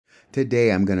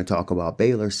Today, I'm going to talk about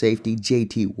Baylor safety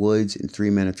JT Woods in 3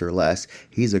 minutes or less.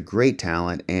 He's a great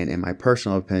talent and, in my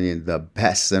personal opinion, the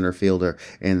best center fielder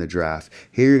in the draft.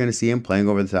 Here you're going to see him playing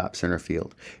over the top center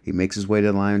field. He makes his way to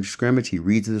the line of scrimmage. He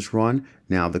reads this run.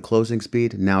 Now the closing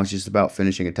speed. Now it's just about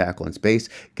finishing a tackle in space.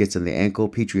 Gets in the ankle.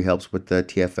 Petrie helps with the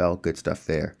TFL. Good stuff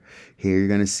there. Here you're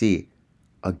going to see,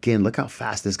 again, look how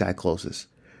fast this guy closes.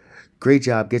 Great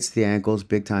job. Gets the ankles.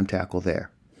 Big time tackle there.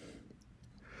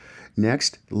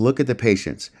 Next, look at the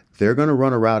patience. They're going to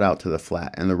run a route out to the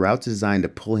flat, and the route's designed to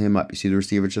pull him up. You see the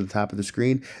receiver to the top of the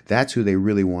screen? That's who they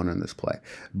really want on this play.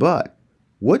 But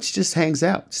Woods just hangs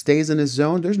out, stays in his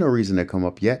zone. There's no reason to come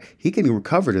up yet. He can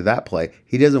recover to that play.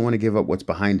 He doesn't want to give up what's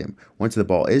behind him. Once the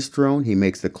ball is thrown, he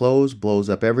makes the close, blows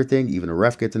up everything. Even a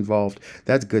ref gets involved.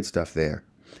 That's good stuff there.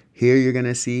 Here you're going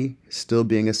to see still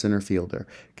being a center fielder.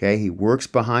 Okay, he works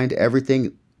behind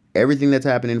everything. Everything that's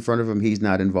happening in front of him, he's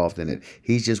not involved in it.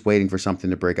 He's just waiting for something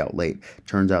to break out late.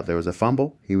 Turns out there was a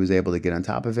fumble. He was able to get on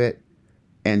top of it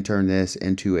and turn this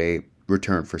into a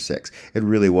return for 6. It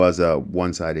really was a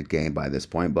one-sided game by this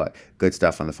point, but good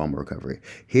stuff on the fumble recovery.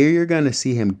 Here you're going to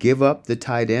see him give up the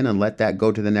tight end and let that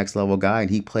go to the next level guy, and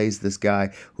he plays this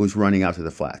guy who's running out to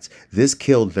the flats. This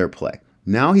killed their play.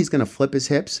 Now he's going to flip his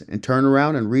hips and turn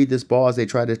around and read this ball as they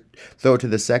try to throw it to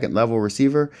the second level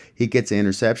receiver. He gets an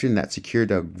interception that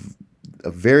secured a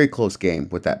very close game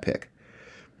with that pick.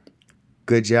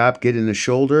 Good job getting the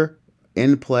shoulder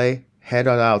in play, head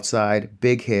on outside,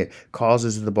 big hit,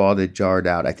 causes the ball to jar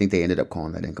out. I think they ended up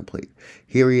calling that incomplete.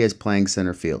 Here he is playing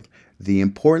center field. The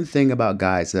important thing about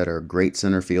guys that are great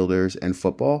center fielders in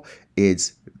football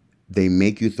is they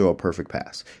make you throw a perfect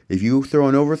pass. If you throw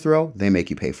an overthrow, they make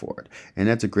you pay for it. And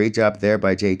that's a great job there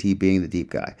by JT being the deep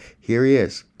guy. Here he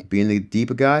is, being the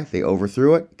deep guy. They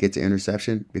overthrew it, gets an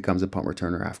interception, becomes a punt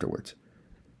returner afterwards.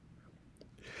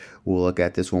 We'll look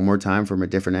at this one more time from a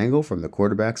different angle, from the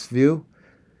quarterback's view.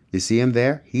 You see him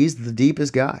there? He's the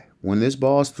deepest guy. When this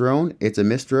ball is thrown, it's a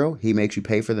misthrow. He makes you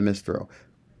pay for the misthrow.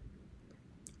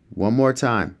 One more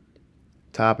time.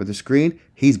 Top of the screen,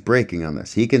 he's breaking on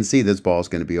this. He can see this ball is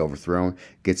going to be overthrown,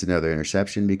 gets another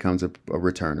interception, becomes a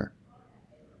returner.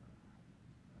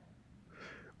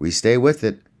 We stay with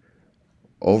it.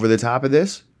 Over the top of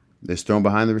this thrown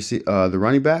behind the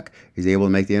running back. He's able to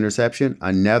make the interception,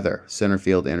 another center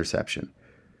field interception.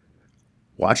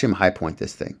 Watch him high point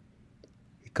this thing.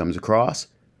 He comes across.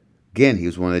 Again, he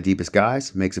was one of the deepest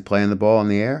guys, makes a play on the ball in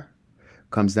the air,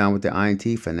 comes down with the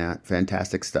INT,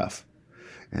 fantastic stuff.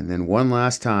 And then one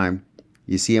last time,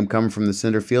 you see him coming from the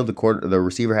center field. The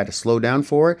receiver had to slow down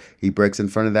for it. He breaks in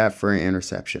front of that for an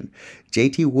interception.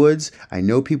 JT Woods, I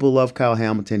know people love Kyle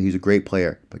Hamilton. He's a great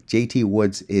player. But JT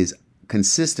Woods is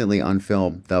consistently on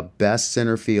film the best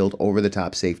center field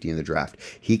over-the-top safety in the draft.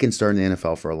 He can start in the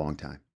NFL for a long time.